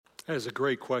That is a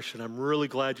great question. I'm really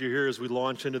glad you're here as we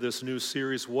launch into this new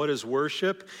series, What is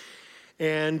Worship?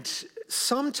 And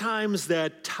sometimes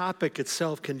that topic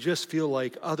itself can just feel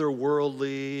like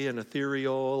otherworldly and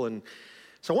ethereal. And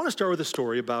so I want to start with a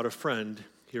story about a friend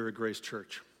here at Grace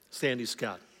Church, Sandy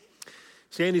Scott.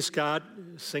 Sandy Scott,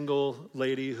 single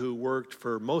lady who worked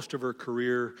for most of her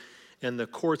career in the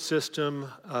court system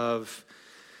of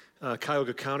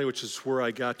Cuyahoga County, which is where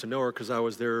I got to know her because I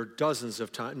was there dozens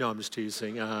of times. No, I'm just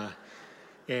teasing.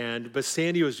 But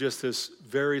Sandy was just this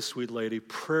very sweet lady,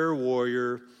 prayer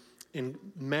warrior, and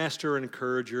master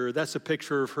encourager. That's a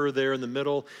picture of her there in the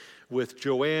middle with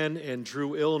Joanne and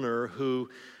Drew Illner, who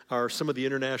are some of the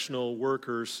international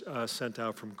workers sent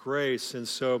out from Grace. And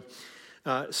so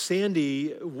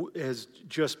Sandy has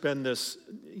just been this,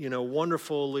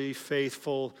 wonderfully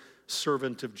faithful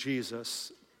servant of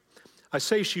Jesus. I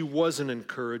say she was an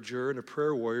encourager and a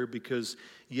prayer warrior because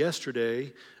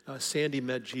yesterday Sandy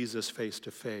met Jesus face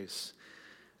to face.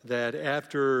 That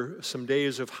after some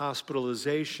days of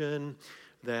hospitalization,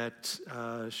 that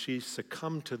she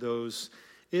succumbed to those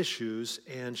issues,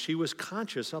 and she was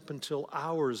conscious up until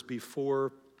hours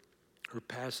before her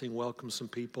passing. Welcomed some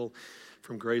people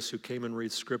from Grace who came and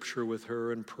read scripture with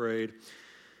her and prayed.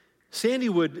 Sandy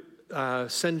would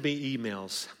send me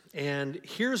emails. And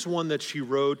here's one that she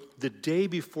wrote the day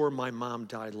before my mom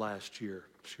died last year.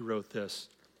 She wrote this: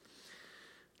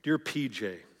 "Dear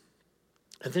PJ,"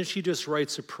 and then she just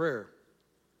writes a prayer.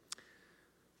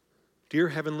 "Dear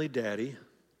Heavenly Daddy,"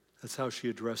 that's how she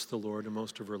addressed the Lord in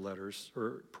most of her letters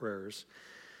or prayers.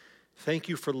 "Thank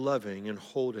you for loving and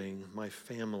holding my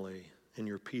family in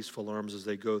your peaceful arms as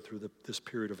they go through this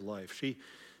period of life." She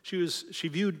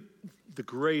viewed the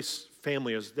Grace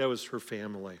family as that was her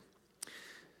family.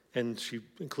 And she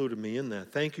included me in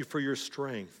that. "Thank you for your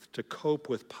strength to cope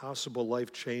with possible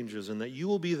life changes and that you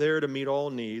will be there to meet all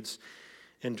needs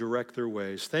and direct their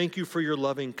ways. Thank you for your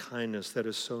loving kindness that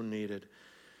is so needed.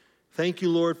 Thank you,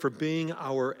 Lord, for being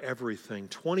our everything,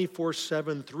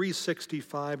 24/7,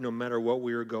 365, no matter what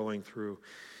we are going through.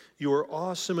 You are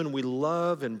awesome, and we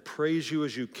love and praise you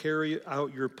as you carry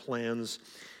out your plans.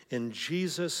 In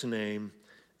Jesus' name,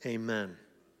 amen.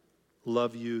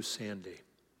 Love you, Sandy."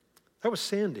 That was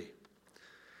Sandy.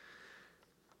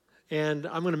 And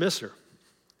I'm going to miss her.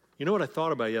 You know what I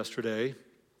thought about yesterday?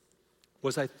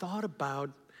 I thought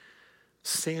about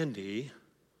Sandy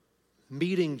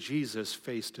meeting Jesus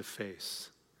face to face.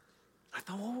 I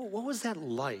thought, what was that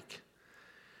like?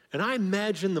 And I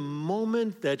imagine the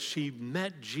moment that she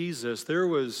met Jesus, there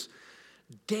was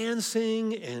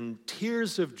dancing and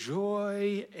tears of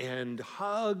joy and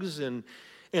hugs and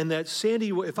that Sandy,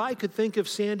 if I could think of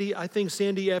Sandy, I think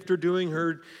Sandy, after doing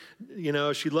her,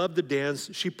 she loved the dance,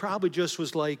 she probably just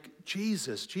was like,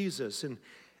 Jesus, and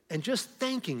just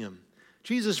thanking him.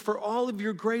 Jesus, for all of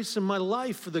your grace in my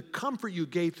life, for the comfort you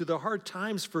gave through the hard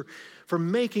times, for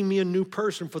making me a new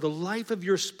person, for the life of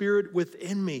your Spirit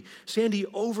within me. Sandy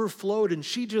overflowed, and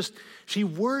she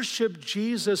worshiped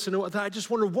Jesus, and I just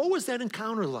wondered, what was that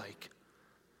encounter like?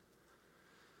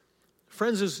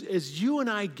 Friends, as you and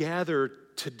I gather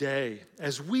today,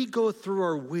 as we go through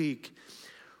our week,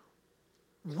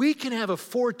 we can have a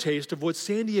foretaste of what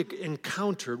Sandy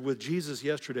encountered with Jesus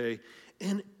yesterday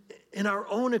in our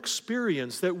own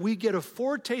experience, that we get a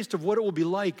foretaste of what it will be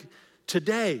like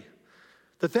today.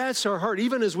 That's our heart.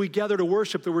 Even as we gather to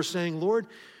worship, that we're saying, Lord,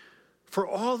 for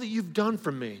all that you've done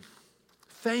for me,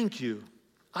 thank you.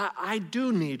 I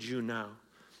do need you now.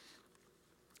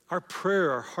 Our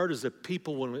prayer, our heart is that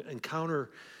people will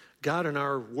encounter God in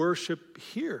our worship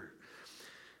here.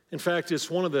 In fact,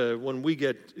 it's when we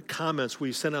get comments,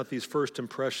 we send out these first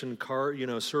impression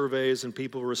surveys, and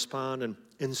people respond,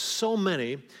 and so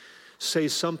many say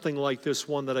something like this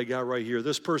one that I got right here.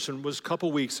 This person was a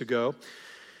couple weeks ago,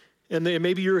 and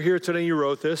maybe you're here today and you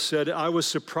wrote this, said, "I was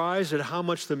surprised at how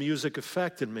much the music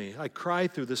affected me. I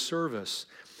cried through the service.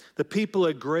 The people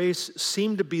at Grace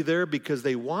seem to be there because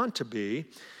they want to be,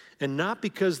 and not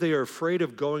because they are afraid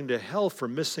of going to hell for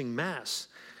missing Mass.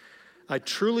 I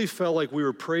truly felt like we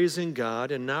were praising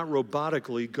God and not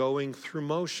robotically going through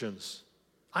motions."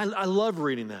 I love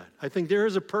reading that. I think there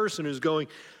is a person who's going,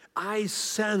 I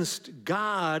sensed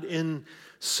God in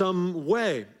some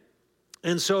way.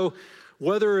 And so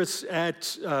whether it's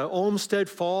at Olmsted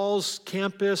Falls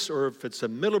campus, or if it's a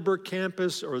Middleburg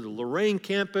campus or the Lorain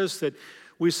campus, that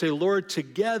we say, Lord,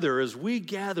 together as we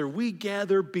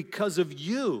gather because of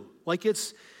you. Like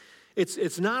it's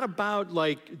not about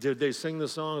like, did they sing the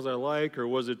songs I like, or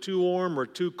was it too warm or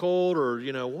too cold, or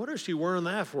what is she wearing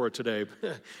that for today?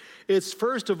 It's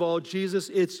first of all, Jesus,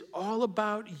 it's all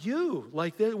about you.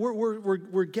 Like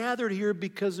we're gathered here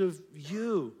because of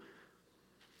you.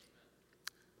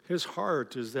 His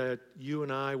heart is that you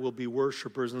and I will be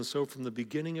worshipers. And so from the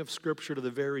beginning of Scripture to the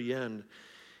very end,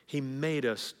 He made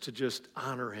us to just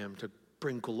honor Him, to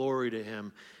bring glory to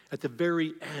Him. At the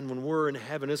very end, when we're in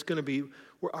heaven, it's going to be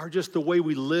just the way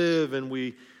we live, and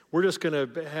we're just going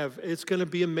to it's going to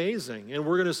be amazing. And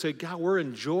we're going to say, God, we're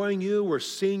enjoying you. We're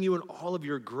seeing you in all of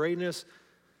your greatness.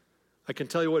 I can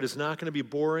tell you what, it's not going to be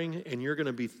boring, and you're going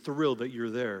to be thrilled that you're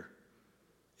there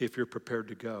if you're prepared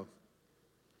to go.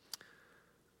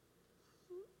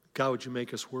 God, would you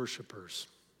make us worshipers?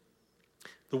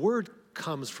 The word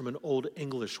comes from an old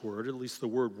English word, at least the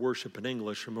word worship in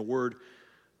English, from a word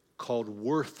called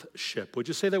worthship. Would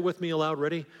you say that with me aloud?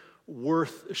 Ready?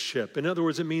 Worthship. In other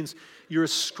words, it means you're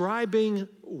ascribing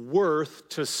worth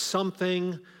to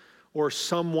something or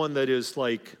someone that is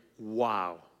like,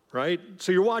 wow, right?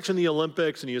 So you're watching the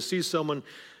Olympics and you see someone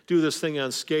do this thing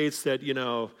on skates that,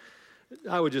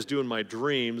 I would just do in my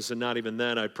dreams, and not even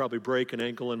then. I'd probably break an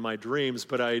ankle in my dreams,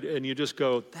 and you just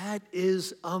go, that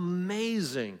is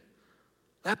amazing.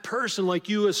 That person, like,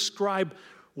 you ascribe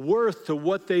worth to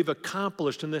what they've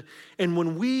accomplished. And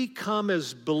when we come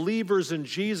as believers in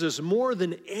Jesus, more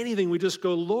than anything, we just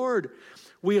go, Lord,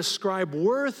 we ascribe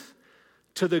worth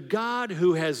to the God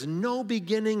who has no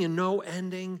beginning and no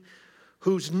ending,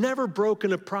 who's never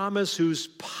broken a promise, who's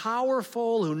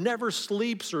powerful, who never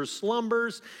sleeps or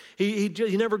slumbers. He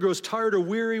never grows tired or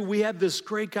weary. We have this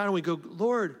great God, and we go,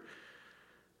 Lord,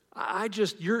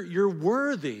 you're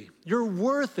worthy. You're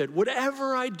worth it.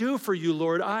 Whatever I do for you,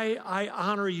 Lord, I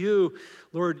honor you.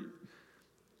 Lord,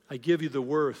 I give you the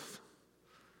worth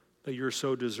that you're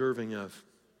so deserving of.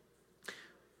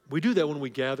 We do that when we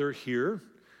gather here.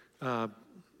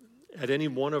 At any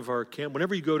one of our camp,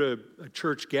 whenever you go to a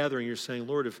church gathering, you're saying,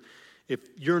 Lord, if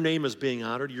your name is being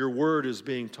honored, your word is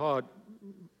being taught,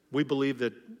 we believe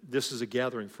that this is a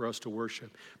gathering for us to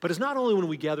worship. But it's not only when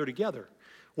we gather together.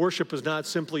 Worship is not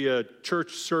simply a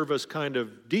church service kind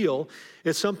of deal.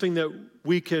 It's something that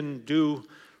we can do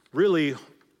really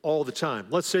all the time.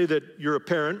 Let's say that you're a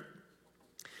parent,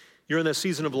 you're in that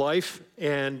season of life,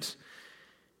 and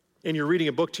you're reading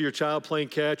a book to your child, playing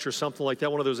catch or something like that,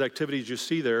 one of those activities you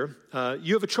see there,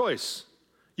 you have a choice.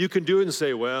 You can do it and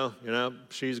say, well,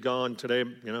 she's gone today,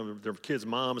 their kid's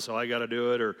mom, so I got to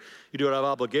do it. Or you do it out of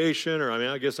obligation, or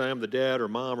I guess I am the dad or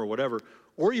mom or whatever.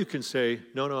 Or you can say,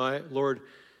 no, Lord,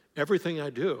 everything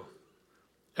I do,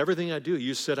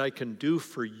 you said I can do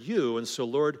for you. And so,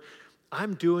 Lord,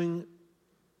 I'm going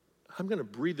to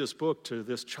read this book to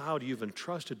this child you've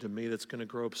entrusted to me that's going to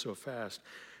grow up so fast.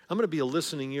 I'm going to be a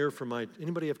listening ear for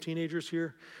anybody have teenagers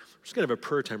here? We're just going to have a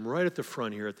prayer time right at the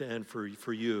front here at the end for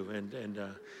you.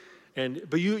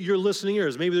 But you're listening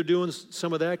ears. Maybe they're doing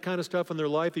some of that kind of stuff in their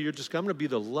life. I'm going to be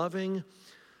the loving,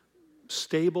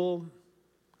 stable,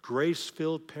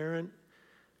 grace-filled parent.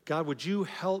 God, would you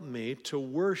help me to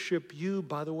worship you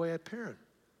by the way I parent?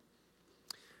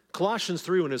 Colossians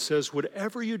 3, when it says,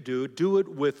 whatever you do, do it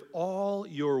with all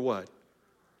your what?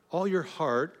 All your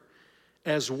heart,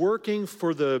 as working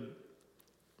for the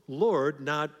Lord,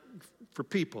 not for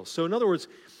people. So in other words,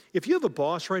 if you have a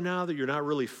boss right now that you're not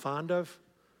really fond of,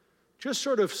 just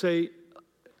sort of say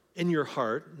in your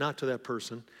heart, not to that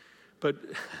person, but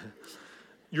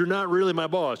you're not really my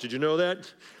boss. Did you know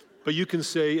that? But you can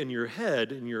say in your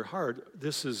head, in your heart,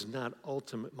 this is not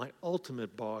ultimate. My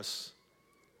ultimate boss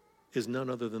is none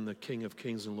other than the King of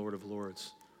Kings and Lord of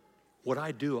Lords. What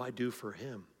I do for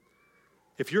him.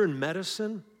 If you're in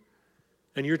medicine,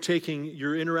 and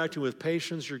you're interacting with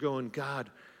patients, you're going, God,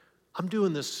 I'm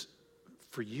doing this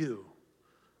for you.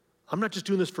 I'm not just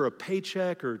doing this for a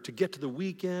paycheck or to get to the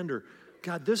weekend or,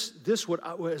 God,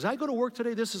 as I go to work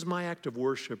today, this is my act of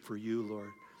worship for you, Lord.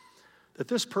 That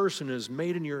this person is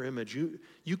made in your image.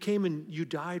 You came and you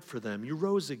died for them. You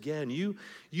rose again.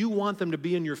 You want them to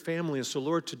be in your family. And so,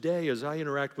 Lord, today as I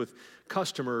interact with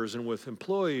customers and with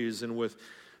employees and with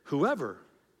whoever,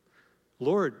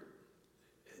 Lord,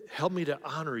 help me to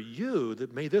honor you,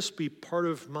 that may this be part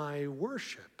of my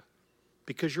worship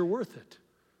because you're worth it.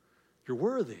 You're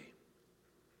worthy.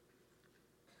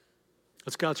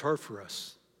 That's God's heart for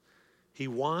us. He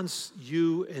wants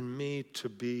you and me to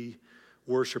be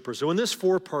worshipers. So in this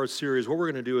 4-part series, what we're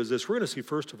going to do is this. We're going to see,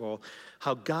 first of all,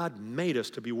 how God made us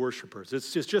to be worshipers.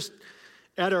 It's just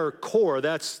at our core,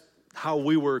 that's how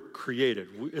we were created.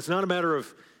 It's not a matter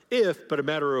of if, but a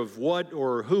matter of what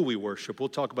or who we worship. We'll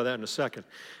talk about that in a second.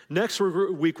 Next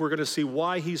week, we're going to see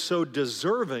why he's so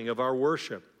deserving of our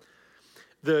worship.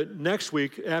 The next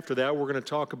week after that, we're going to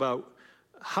talk about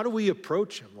how do we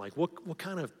approach him? Like, what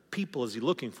kind of people is he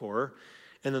looking for?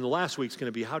 And then the last week's going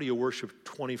to be how do you worship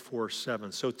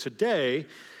 24/7? So today,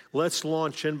 let's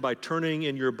launch in by turning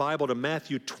in your Bible to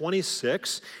Matthew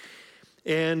 26.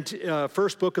 And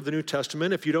first book of the New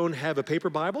Testament. If you don't have a paper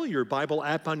Bible, your Bible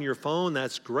app on your phone,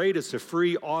 that's great. It's a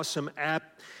free, awesome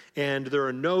app. And there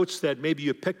are notes that maybe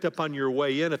you picked up on your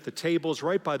way in at the tables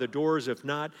right by the doors. If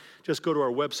not, just go to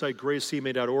our website,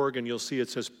 gracecma.org, and you'll see it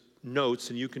says notes,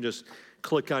 and you can just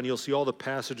click on, you'll see all the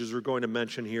passages we're going to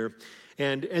mention here.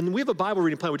 And we have a Bible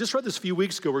reading plan. We just read this a few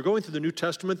weeks ago. We're going through the New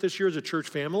Testament this year as a church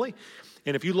family.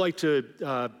 And if you'd like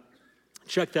to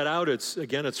check that out,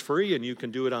 it's free, and you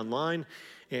can do it online.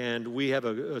 And we have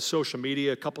a social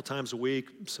media a couple times a week.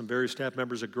 Some various staff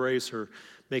members of Grace are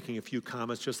making a few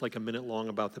comments, just like a minute long,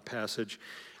 about the passage.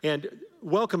 And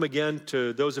welcome again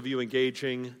to those of you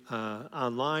engaging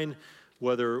online,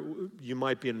 whether you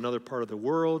might be in another part of the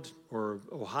world or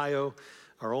Ohio,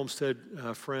 our Olmsted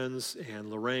friends, and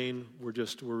Lorraine. We're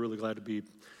really glad to be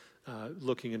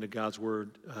looking into God's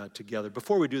Word together.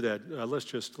 Before we do that,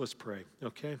 let's pray,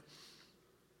 okay?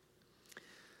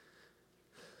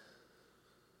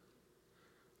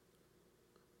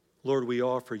 Lord, we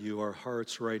offer you our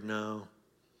hearts right now.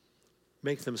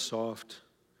 Make them soft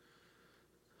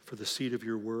for the seed of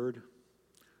your word.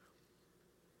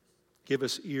 Give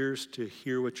us ears to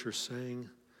hear what you're saying,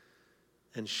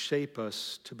 and shape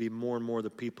us to be more and more the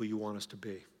people you want us to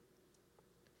be.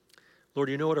 Lord,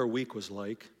 you know what our week was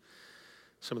like.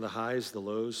 Some of the highs, the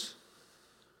lows,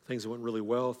 things that went really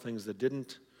well, things that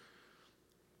didn't.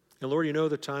 And Lord, you know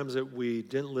the times that we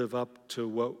didn't live up to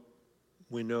what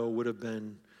we know would have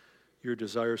been your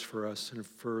desires for us. And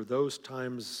for those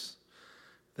times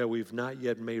that we've not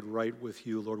yet made right with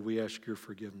you, Lord, we ask your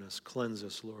forgiveness. Cleanse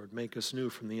us, Lord. Make us new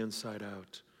from the inside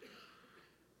out.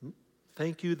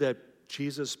 Thank you that,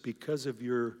 Jesus, because of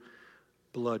your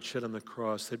blood shed on the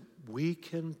cross, that we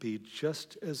can be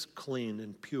just as clean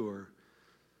and pure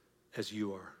as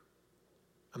you are.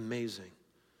 Amazing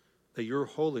that your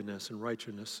holiness and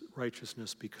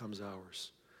righteousness becomes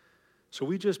ours. So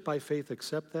we just by faith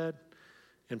accept that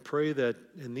and pray that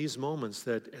in these moments,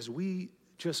 that as we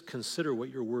just consider what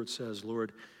your word says,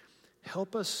 Lord,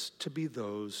 help us to be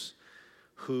those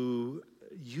who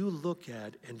you look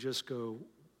at and just go,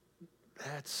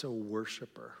 that's a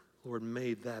worshiper. Lord,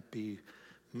 may that be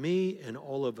me and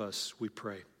all of us, we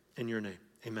pray. In your name,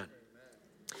 amen.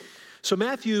 So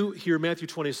Matthew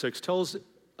 26, tells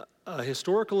a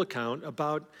historical account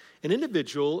about an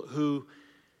individual who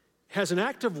has an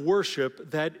act of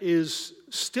worship that is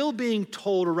still being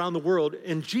told around the world,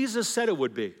 and Jesus said it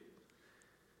would be.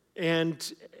 And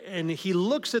he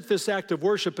looks at this act of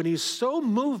worship, and he's so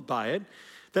moved by it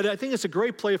that I think it's a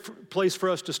great place for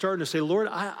us to start and to say, Lord,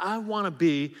 I want to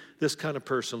be this kind of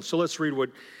person. So let's read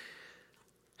what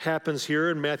happens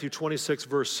here in Matthew 26,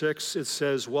 verse 6. It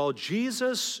says, while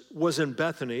Jesus was in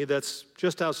Bethany, that's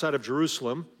just outside of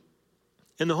Jerusalem,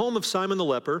 in the home of Simon the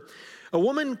leper, a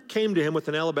woman came to him with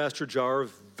an alabaster jar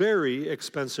of very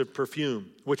expensive perfume,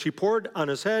 which he poured on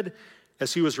his head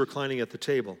as he was reclining at the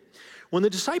table. When the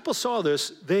disciples saw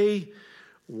this, they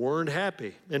weren't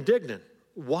happy, indignant.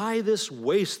 Why this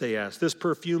waste, they asked. This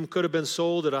perfume could have been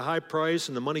sold at a high price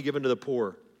and the money given to the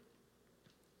poor.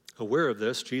 Aware of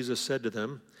this, Jesus said to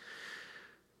them,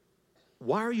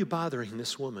 why are you bothering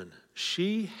this woman?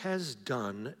 She has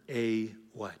done a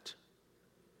what?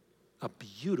 A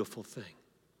beautiful thing.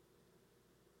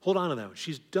 Hold on to that one.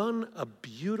 She's done a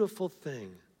beautiful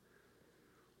thing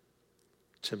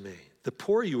to me. The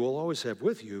poor you will always have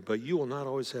with you, but you will not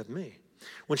always have me.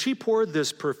 When she poured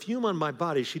this perfume on my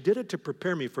body, she did it to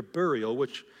prepare me for burial,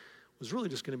 which was really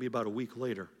just going to be about a week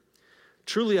later.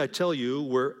 Truly, I tell you,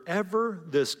 wherever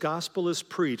this gospel is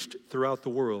preached throughout the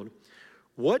world,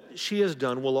 what she has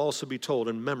done will also be told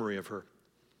in memory of her.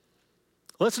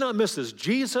 Let's not miss this.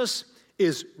 Jesus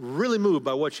is really moved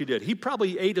by what she did. He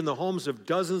probably ate in the homes of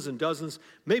dozens and dozens,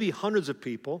 maybe hundreds of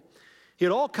people. He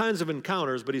had all kinds of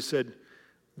encounters, but he said,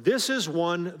 this is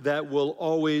one that will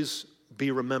always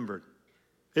be remembered.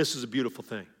 This is a beautiful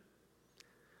thing.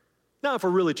 Now, if we're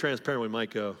really transparent, we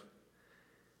might go,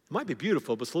 it might be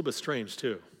beautiful, but it's a little bit strange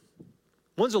too.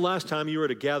 When's the last time you were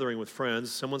at a gathering with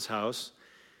friends, someone's house,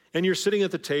 and you're sitting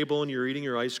at the table and you're eating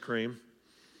your ice cream,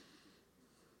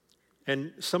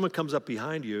 and someone comes up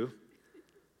behind you,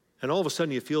 and all of a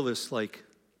sudden you feel this like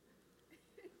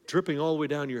dripping all the way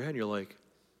down your head, and you're like,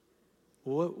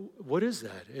 what is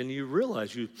that? And you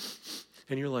realize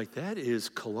and you're like, that is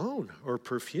cologne or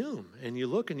perfume. And you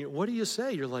look and what do you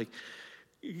say? You're like,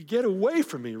 get away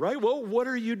from me, right? Well, what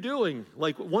are you doing?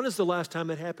 Like, when is the last time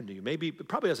that happened to you? Maybe, it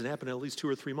probably hasn't happened in at least 2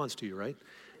 or 3 months to you, right?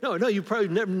 No, you've probably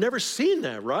never seen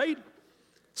that, right?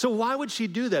 So why would she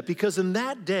do that? Because in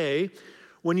that day,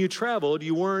 when you traveled,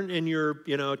 you weren't in your,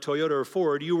 Toyota or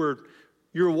Ford, you were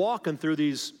you're walking through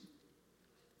these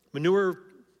manure,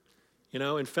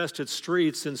 infested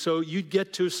streets, and so you'd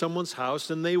get to someone's house,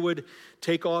 and they would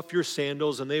take off your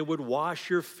sandals, and they would wash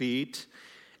your feet,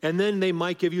 and then they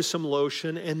might give you some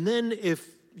lotion, and then if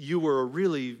you were a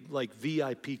really like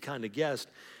VIP kind of guest,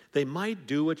 they might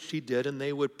do what she did, and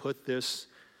they would put this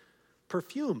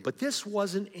perfume. But this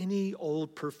wasn't any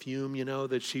old perfume,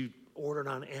 that she ordered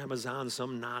on Amazon,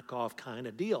 some knockoff kind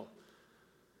of deal.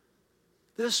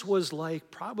 This was like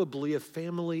probably a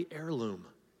family heirloom.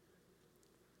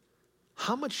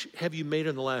 How much have you made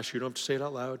in the last year? You don't have to say it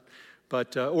out loud.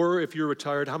 But, or if you're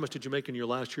retired, how much did you make in your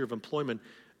last year of employment?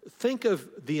 Think of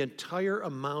the entire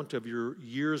amount of your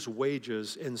year's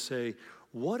wages and say,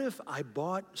 what if I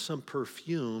bought some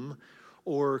perfume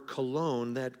or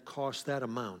cologne that cost that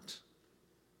amount?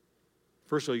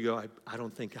 First of all, you go, I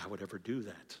don't think I would ever do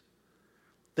that.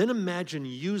 Then imagine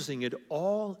using it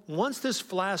all. Once this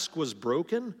flask was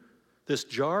broken, this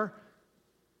jar,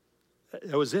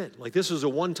 that was it. Like this was a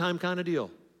one-time kind of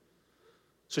deal.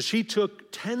 So she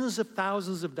took tens of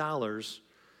thousands of dollars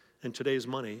in today's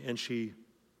money, and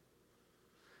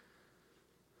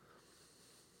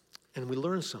we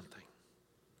learned something.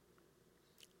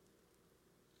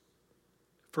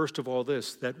 First of all,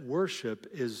 that worship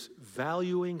is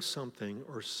valuing something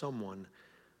or someone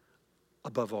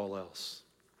above all else.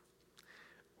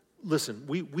 Listen,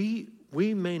 we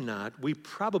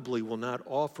probably will not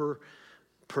offer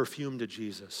perfume to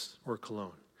Jesus or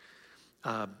cologne.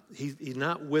 He's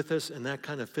not with us in that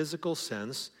kind of physical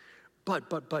sense,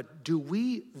 but do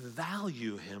we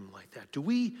value him like that? Do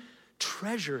we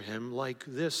treasure him like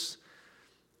this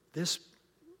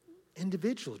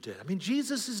individual did? I mean,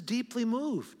 Jesus is deeply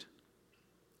moved.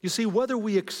 You see, whether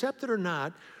we accept it or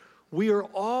not, we are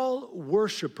all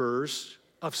worshipers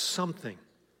of something.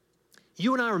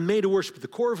 You and I are made to worship at the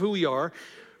core of who we are.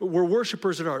 We're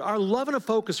worshipers at heart. Our love and a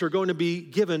focus are going to be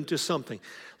given to something.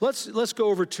 Let's go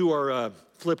over to our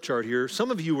flip chart here.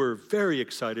 Some of you were very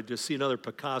excited to see another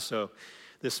Picasso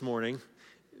this morning.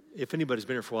 If anybody's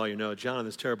been here for a while, you know, John,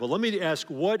 is terrible. Let me ask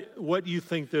what you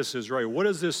think this is, right? What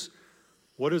does this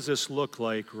look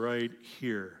like right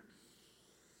here?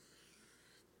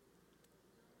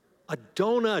 A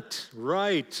donut,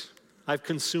 right. I've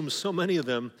consumed so many of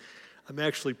them. I'm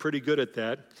actually pretty good at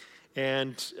that.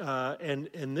 And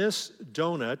this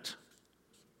donut,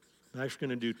 I'm actually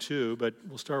going to do two, but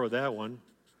we'll start with that one.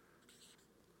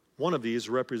 One of these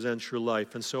represents your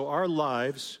life. And so our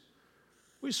lives,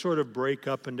 we sort of break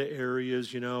up into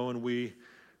areas, and we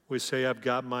say, I've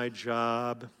got my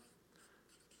job,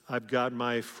 I've got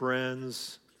my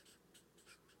friends,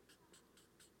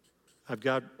 I've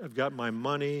got my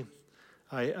money,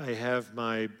 I have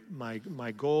my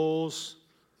goals.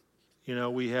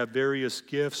 We have various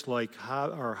gifts like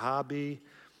our hobby,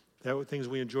 things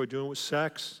we enjoy doing with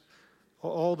sex. We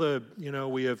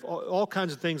have all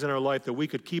kinds of things in our life that we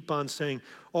could keep on saying,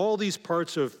 all these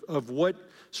parts of what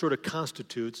sort of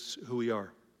constitutes who we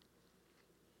are.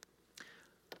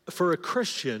 For a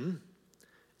Christian,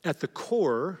 at the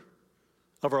core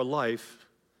of our life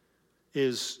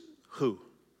is who?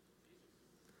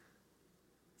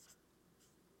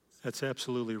 That's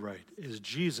absolutely right. Is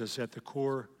Jesus at the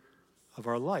core of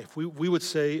our life? We would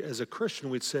say, as a Christian,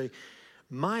 we'd say,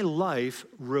 my life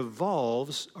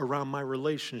revolves around my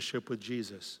relationship with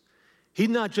Jesus. He's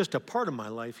not just a part of my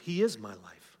life, he is my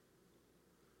life.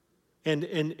 And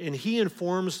he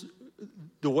informs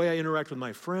the way I interact with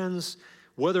my friends,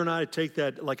 whether or not I take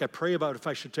that, like I pray about if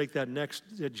I should take that next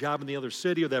job in the other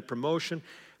city or that promotion,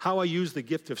 how I use the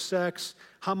gift of sex,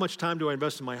 how much time do I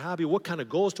invest in my hobby, what kind of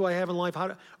goals do I have in life,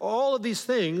 all of these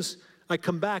things, I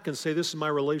come back and say, this is my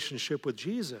relationship with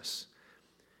Jesus.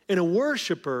 And a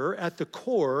worshiper at the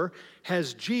core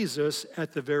has Jesus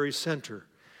at the very center.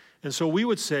 And so we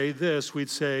would say this, we'd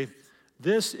say,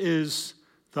 this is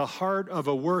the heart of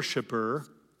a worshiper,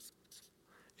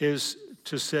 is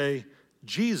to say,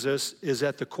 Jesus is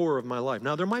at the core of my life.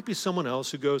 Now, there might be someone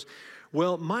else who goes,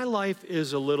 well, my life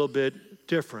is a little bit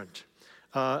different.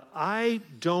 I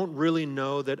don't really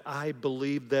know that I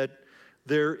believe that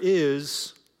there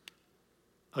is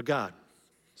a God.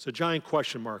 It's a giant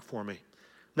question mark for me.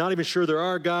 Not even sure there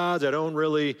are gods. I don't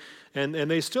really, and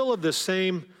they still have the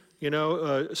same,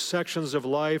 sections of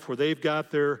life where they've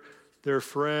got their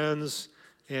friends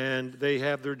and they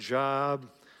have their job,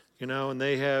 and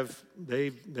they have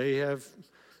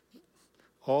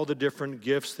all the different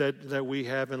gifts that we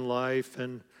have in life,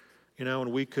 and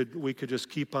and we could just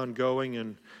keep on going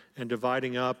and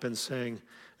dividing up and saying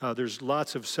there's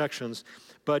lots of sections,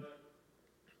 but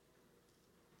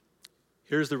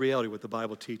here's the reality, what the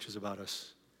Bible teaches about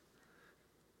us.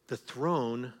 The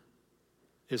throne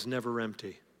is never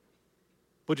empty.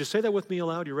 Would you say that with me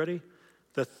aloud? You ready?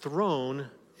 The throne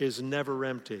is never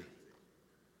empty.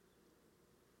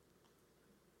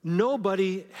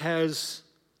 Nobody has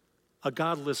a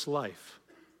godless life.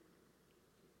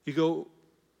 You go,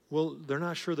 well, they're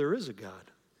not sure there is a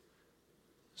God.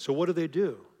 So what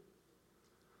do?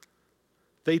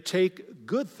 They take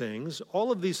good things,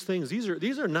 all of these things,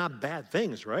 these are not bad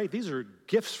things, right? These are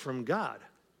gifts from God.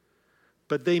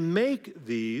 But they make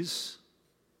these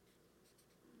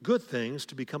good things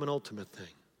to become an ultimate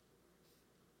thing.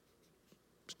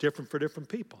 It's different for different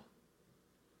people.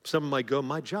 Some might go,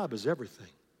 my job is everything.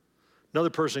 Another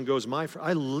person goes,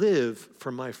 I live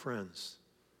for my friends.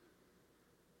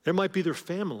 It might be their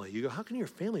family. You go, how can your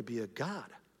family be a God?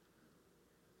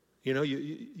 You know,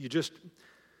 you just,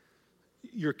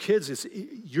 your kids,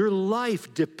 your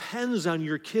life depends on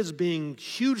your kids being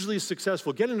hugely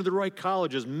successful, getting into the right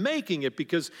colleges, making it,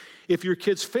 because if your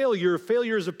kids fail, you're a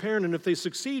failure as a parent, and if they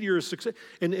succeed, you're a success.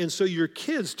 And so your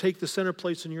kids take the center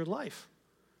place in your life.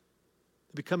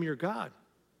 They become your God.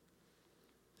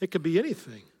 It could be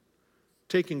anything.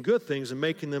 Taking good things and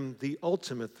making them the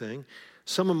ultimate thing.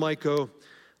 Someone might go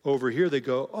over here, they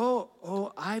go,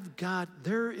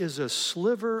 there is a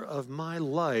sliver of my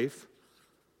life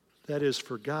that is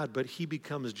for God, but he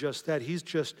becomes just that. He's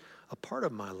just a part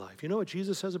of my life. You know what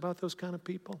Jesus says about those kind of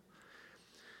people?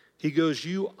 He goes,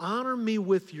 you honor me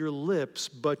with your lips,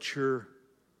 but your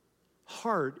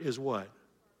heart is what?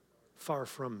 Far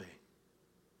from me.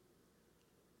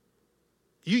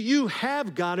 You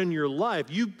have God in your life.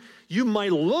 You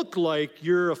might look like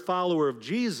you're a follower of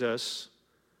Jesus,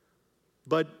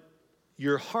 but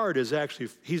your heart is actually,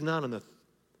 he's not on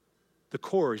the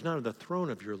core, he's not on the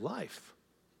throne of your life.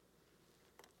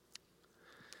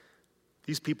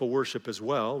 These people worship as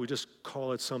well. We just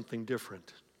call it something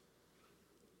different.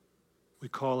 We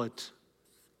call it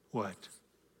what?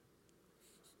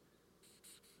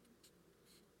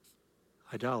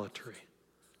 Idolatry.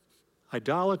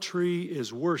 Idolatry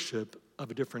is worship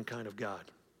of a different kind of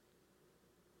God.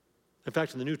 In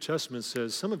fact, in the New Testament it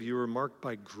says, some of you are marked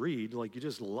by greed, like you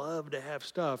just love to have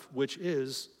stuff, which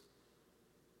is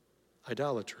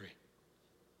idolatry.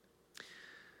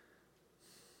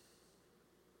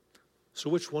 So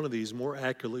which one of these more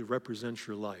accurately represents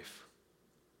your life?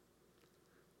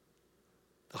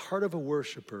 The heart of a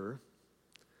worshiper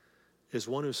is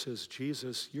one who says,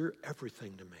 Jesus, you're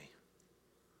everything to me.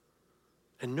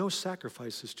 And no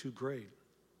sacrifice is too great.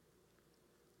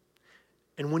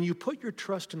 And when you put your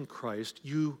trust in Christ,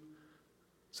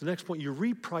 it's the next point, you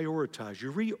reprioritize,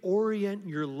 you reorient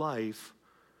your life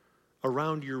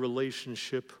around your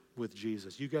relationship with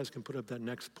Jesus. You guys can put up that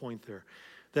next point there.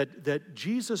 That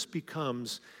Jesus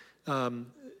becomes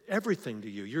everything to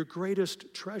you, your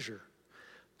greatest treasure.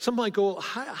 Some might go,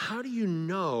 how do you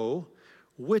know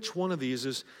which one of these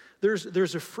is?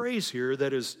 There's a phrase here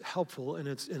that is helpful, and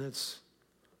it's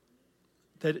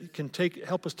that it can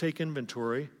help us take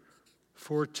inventory.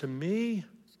 For to me,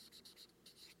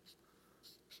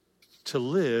 to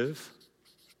live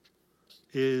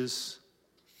is.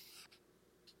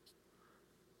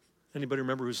 Anybody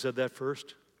remember who said that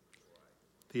first?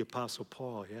 The Apostle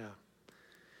Paul, yeah.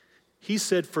 He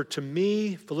said, for to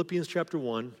me, Philippians chapter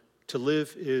 1, to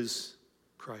live is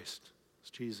Christ. It's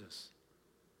Jesus.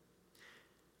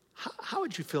 How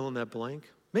would you fill in that blank?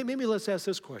 Maybe let's ask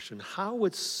this question. How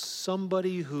would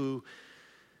somebody who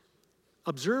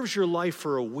observes your life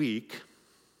for a week,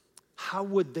 how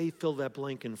would they fill that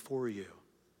blank in for you?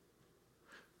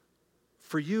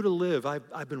 For you to live,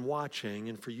 I've been watching,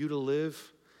 and for you to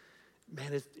live,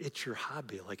 man, it's your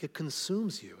hobby. Like, it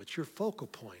consumes you. It's your focal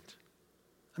point.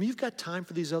 I mean, you've got time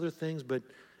for these other things, but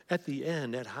at the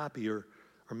end, that hobby, or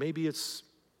maybe it's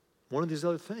one of these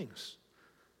other things.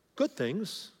 Good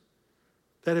things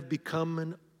that have become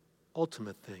an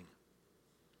ultimate thing.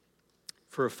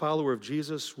 For a follower of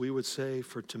Jesus, we would say,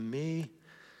 for to me,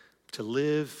 to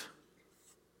live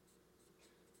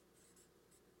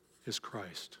is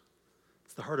Christ.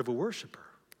 It's the heart of a worshiper,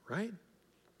 right?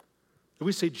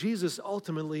 We say, Jesus,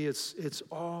 ultimately, it's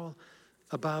all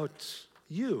about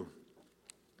you.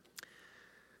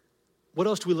 What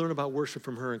else do we learn about worship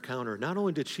from her encounter? Not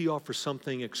only did she offer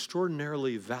something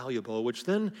extraordinarily valuable, which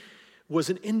then was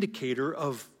an indicator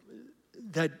of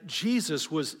that Jesus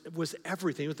was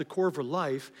everything, was the core of her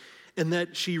life, and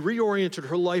that she reoriented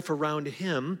her life around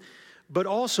him, but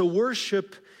also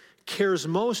worship cares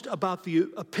most about the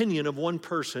opinion of one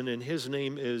person, and his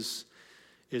name is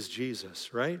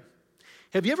Jesus, right?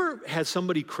 Have you ever had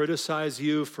somebody criticize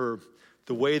you for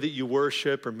the way that you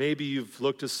worship, or maybe you've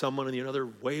looked at someone and they're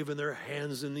waving their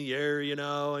hands in the air,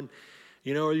 and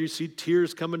You know, or you see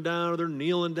tears coming down, or they're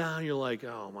kneeling down. You're like,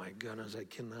 oh my goodness, I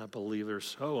cannot believe they're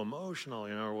so emotional,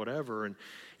 you know, or whatever.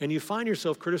 And you find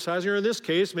yourself criticizing, or in this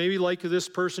case, maybe like this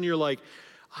person, you're like,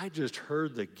 I just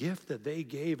heard the gift that they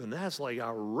gave, and that's like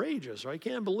outrageous. I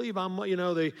can't believe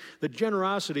the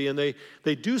generosity, and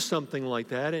they do something like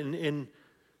that, and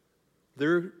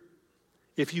they're,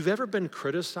 if you've ever been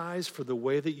criticized for the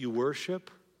way that you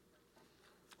worship,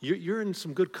 you're in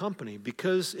some good company,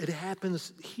 because it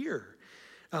happens here.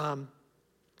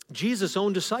 Jesus'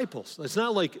 own disciples. It's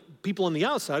not like people on the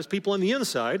outside, it's people on the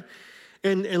inside.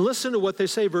 And listen to what they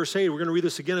say, verse 8. We're going to read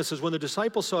this again. It says, when the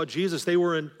disciples saw Jesus,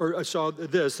 saw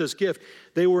this gift,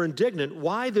 they were indignant.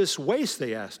 Why this waste,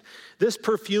 they asked. This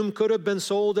perfume could have been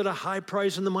sold at a high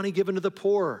price and the money given to the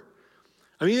poor.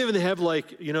 I mean, even they have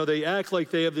they act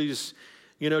like they have these,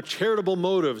 charitable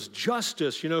motives,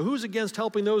 justice, who's against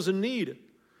helping those in need?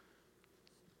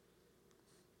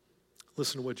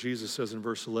 Listen to what Jesus says in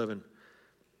verse 11.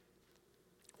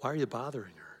 Why are you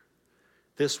bothering her?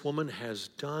 This woman has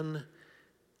done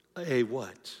a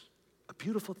what? A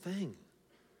beautiful thing.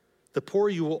 The poor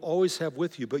you will always have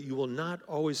with you, but you will not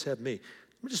always have me.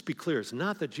 Let me just be clear. It's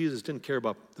not that Jesus didn't care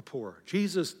about the poor.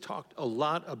 Jesus talked a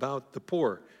lot about the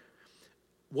poor.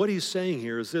 What he's saying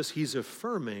here is this. He's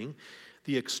affirming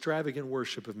the extravagant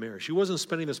worship of Mary. She wasn't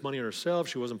spending this money on herself.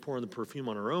 She wasn't pouring the perfume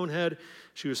on her own head.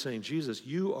 She was saying, Jesus,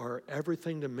 you are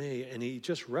everything to me. And he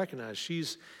just recognized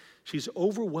she's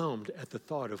overwhelmed at the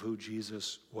thought of who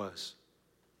Jesus was.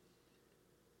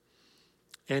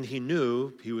 And he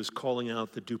knew he was calling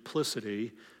out the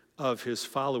duplicity of his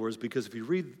followers, because if you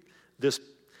read this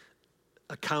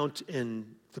account in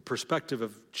the perspective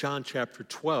of John chapter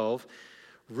 12,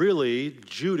 really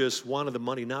Judas wanted the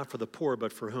money not for the poor,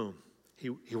 but for whom? He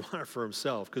wanted it for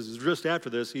himself, because just after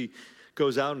this, he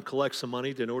goes out and collects some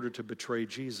money in order to betray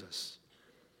Jesus.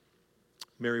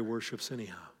 Mary worships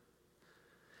anyhow.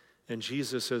 And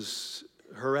Jesus says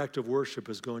her act of worship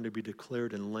is going to be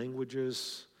declared in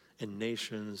languages and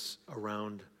nations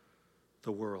around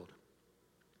the world.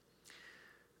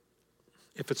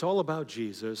 If it's all about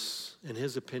Jesus and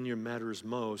his opinion matters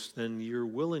most, then you're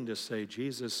willing to say,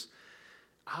 Jesus,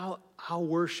 I'll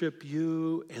worship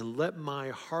you and let my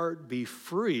heart be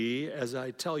free as I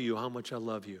tell you how much I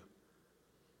love you.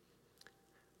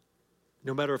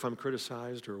 No matter if I'm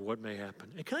criticized or what may happen.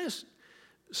 And can I just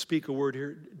speak a word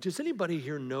here? Does anybody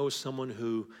here know someone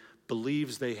who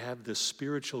believes they have the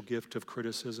spiritual gift of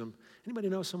criticism? Anybody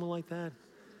know someone like that?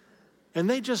 And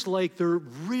they're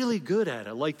really good at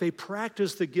it. Like they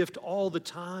practice the gift all the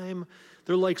time.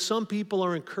 They're like, some people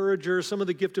are encouragers, some have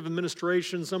the gift of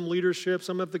administration, some leadership,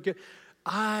 some have the gift.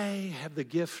 I have the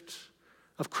gift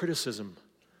of criticism.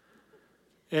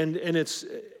 And it's,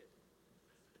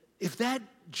 if that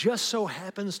just so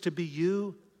happens to be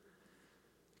you,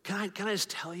 can I just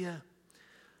tell you,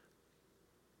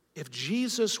 if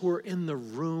Jesus were in the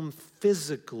room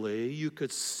physically, you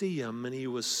could see him and he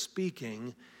was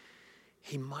speaking,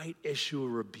 he might issue a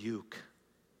rebuke.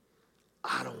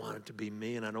 I don't want it to be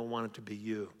me, and I don't want it to be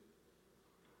you.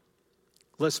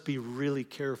 Let's be really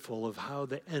careful of how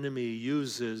the enemy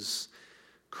uses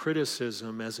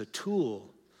criticism as a tool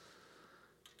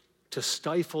to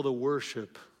stifle the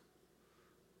worship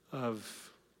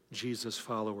of Jesus'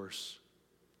 followers.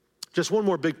 Just one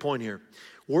more big point here.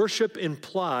 Worship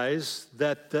implies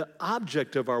that the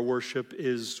object of our worship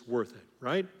is worth it,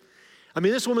 right? I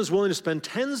mean, this woman's willing to spend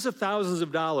tens of thousands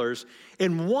of dollars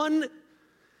in one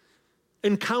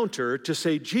encounter to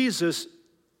say, Jesus,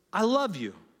 I love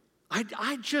you.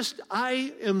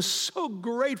 I am so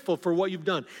grateful for what you've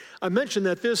done. I mentioned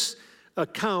that this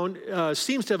account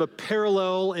seems to have a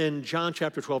parallel in John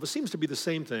chapter 12. It seems to be the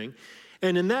same thing.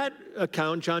 And in that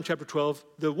account, John chapter 12,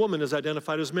 the woman is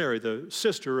identified as Mary, the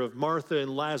sister of Martha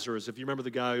and Lazarus, if you remember the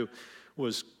guy who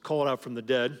was called out from the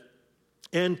dead.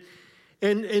 And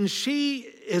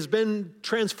she has been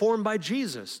transformed by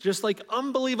Jesus, just like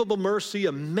unbelievable mercy,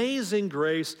 amazing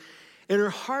grace, and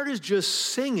her heart is just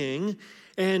singing,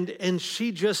 and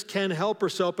she just can't help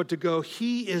herself but to go,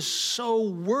 he is so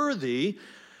worthy.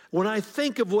 When I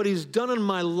think of what he's done in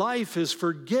my life, his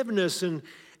forgiveness and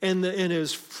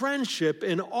his friendship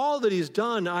and all that he's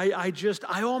done, I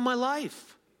owe my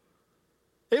life.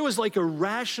 It was like a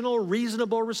rational,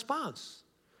 reasonable response.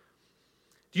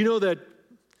 Do you know that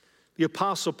the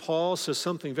Apostle Paul says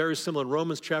something very similar in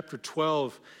Romans chapter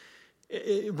 12?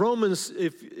 Romans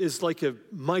is like a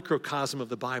microcosm of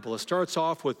the Bible. It starts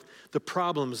off with the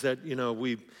problems that,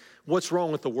 what's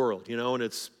wrong with the world, and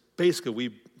it's basically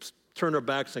we turn our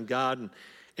backs on God,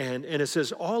 and it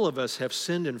says all of us have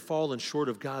sinned and fallen short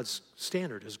of God's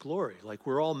standard, his glory. Like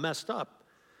we're all messed up.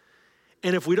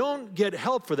 And if we don't get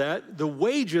help for that, the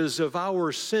wages of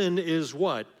our sin is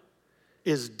what?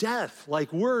 Is death.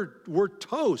 Like we're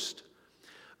toast.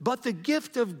 But the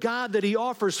gift of God that he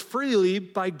offers freely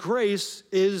by grace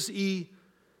is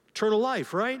eternal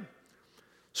life, right?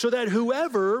 So that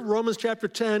whoever, Romans chapter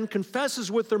 10,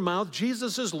 confesses with their mouth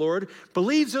Jesus is Lord,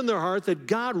 believes in their heart that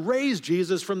God raised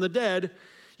Jesus from the dead,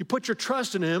 you put your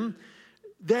trust in him,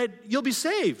 that you'll be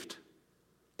saved.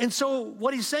 And so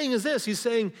what he's saying is this. He's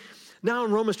saying, now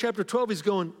in Romans chapter 12, he's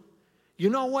going, you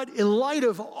know what? In light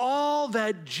of all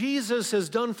that Jesus has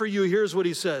done for you, here's what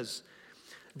he says.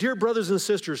 Dear brothers and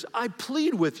sisters, I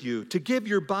plead with you to give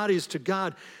your bodies to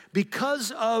God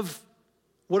because of,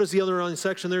 what does the other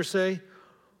section there say?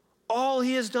 All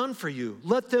he has done for you.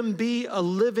 Let them be a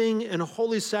living and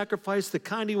holy sacrifice, the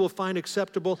kind he will find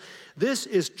acceptable. This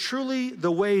is truly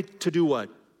the way to do what?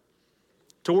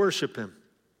 To worship him.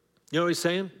 You know what he's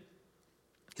saying?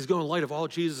 He's going, in light of all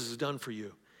Jesus has done for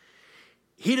you.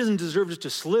 He doesn't deserve just a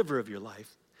sliver of your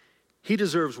life. He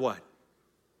deserves what?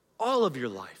 All of your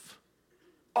life.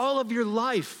 All of your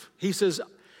life. He says,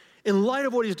 in light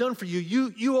of what he's done for you,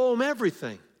 you owe him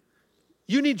everything.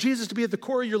 You need Jesus to be at the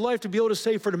core of your life to be able to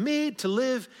say, for to me, to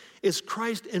live is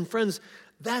Christ. And friends,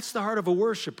 that's the heart of a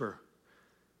worshiper.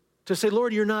 To say,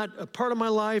 Lord, you're not a part of my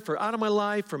life or out of my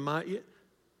life or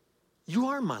you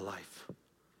are my life.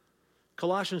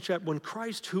 Colossians chapter, when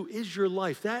Christ, who is your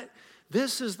life,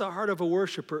 this is the heart of a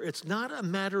worshiper. It's not a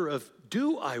matter of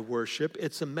do I worship,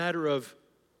 it's a matter of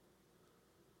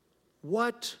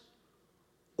what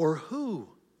or who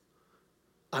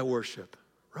I worship,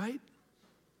 right?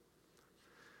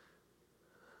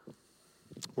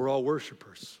 We're all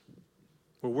worshipers.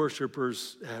 We're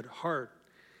worshipers at heart.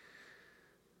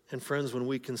 And friends, when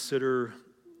we consider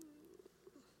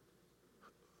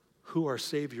who our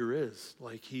Savior is,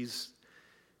 like He's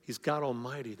God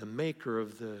Almighty, the maker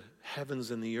of the heavens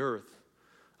and the earth,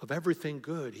 of everything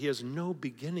good. He has no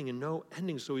beginning and no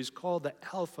ending, so he's called the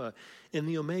Alpha and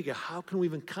the Omega. How can we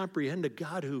even comprehend a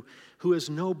God who has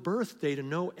no birth date and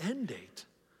no end date?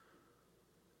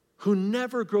 Who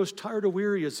never grows tired or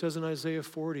weary, it says in Isaiah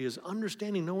 40, his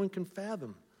understanding no one can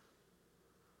fathom.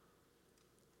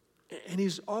 And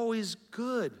he's always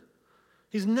good.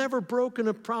 He's never broken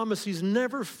a promise. He's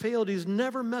never failed. He's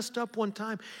never messed up one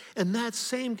time. And that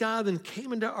same God then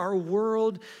came into our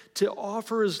world to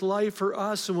offer his life for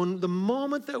us. And when the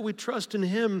moment that we trust in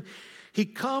him, he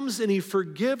comes and he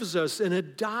forgives us and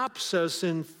adopts us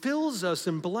and fills us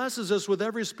and blesses us with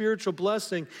every spiritual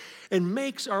blessing and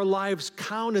makes our lives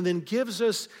count and then gives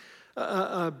us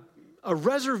a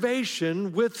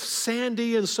reservation with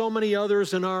Sandy and so many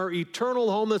others in our eternal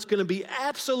home that's going to be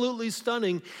absolutely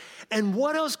stunning. And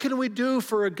what else can we do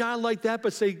for a God like that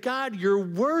but say, God, you're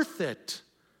worth it.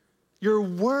 You're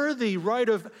worthy, right,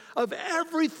 of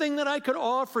everything that I could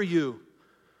offer you.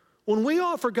 When we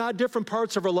offer God different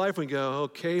parts of our life, we go,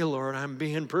 okay, Lord, I'm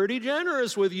being pretty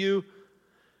generous with you.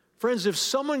 Friends, if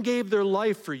someone gave their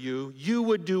life for you, you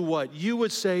would do what? You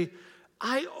would say,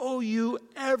 I owe you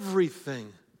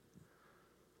everything.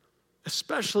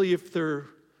 Especially if their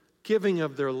giving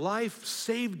of their life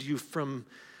saved you from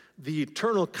the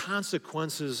eternal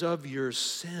consequences of your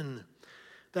sin.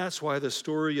 That's why the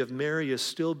story of Mary is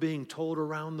still being told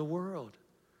around the world.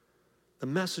 The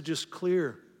message is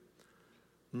clear.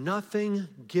 Nothing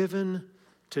given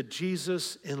to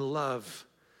Jesus in love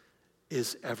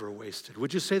is ever wasted.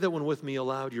 Would you say that one with me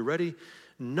aloud? You ready?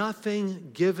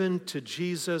 Nothing given to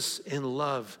Jesus in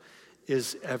love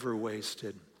is ever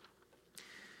wasted.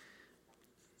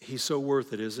 He's so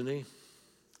worth it, isn't he?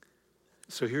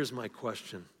 So here's my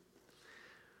question.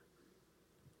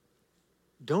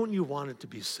 Don't you want it to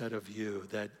be said of you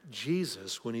that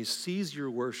Jesus, when he sees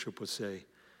your worship, would say,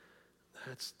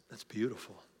 that's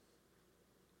beautiful.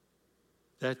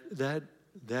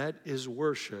 That is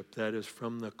worship. That is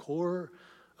from the core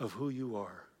of who you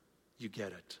are. You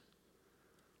get it.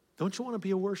 Don't you want to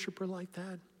be a worshiper like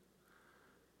that?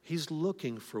 He's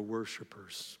looking for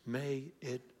worshipers. May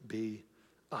it be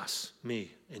us,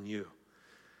 me, and you.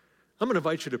 I'm going to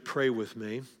invite you to pray with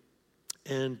me.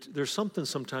 And there's something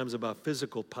sometimes about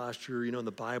physical posture. You know, in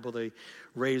the Bible, they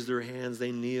raise their hands,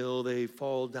 they kneel, they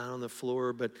fall down on the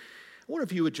floor. But I wonder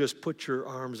if you would just put your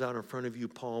arms out in front of you,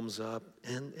 palms up.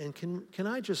 And can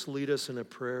I just lead us in a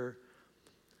prayer?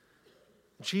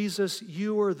 Jesus,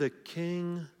 you are the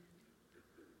King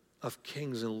of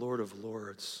kings and Lord of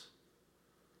lords.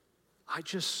 I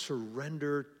just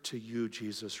surrender to you,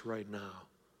 Jesus, right now.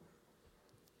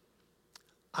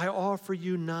 I offer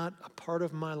you not a part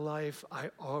of my life. I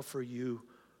offer you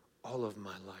all of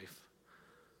my life.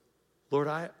 Lord,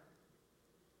 I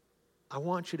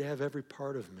want you to have every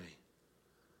part of me.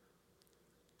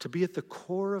 to be at the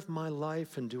core of my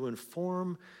life and to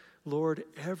inform, Lord,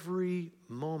 every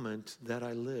moment that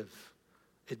I live.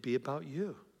 It'd be about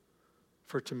you.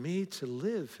 For to me, to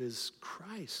live is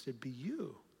Christ. It'd be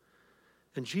you.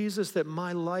 And Jesus, that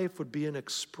my life would be an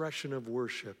expression of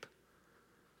worship.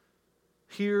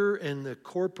 Here in the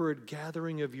corporate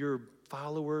gathering of your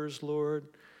followers, Lord,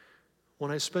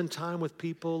 when I spend time with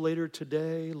people later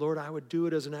today, Lord, I would do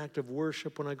it as an act of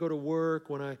worship. When I go to work,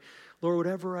 Lord,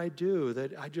 whatever I do,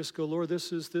 that I just go, Lord,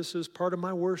 this is part of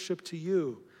my worship to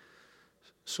you.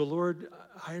 So, Lord,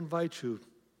 I invite you,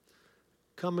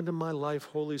 come into my life,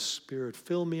 Holy Spirit.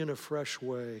 Fill me in a fresh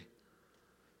way.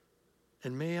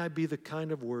 And may I be the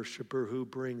kind of worshiper who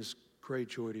brings great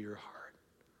joy to your heart.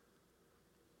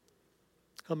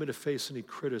 Help me to face any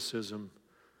criticism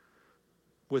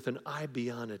with an eye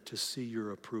beyond it to see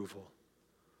your approval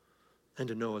and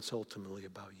to know it's ultimately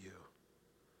about you.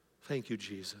 Thank you,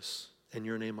 Jesus. In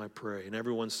your name I pray. And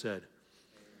everyone said,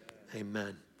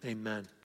 amen. Amen. Amen.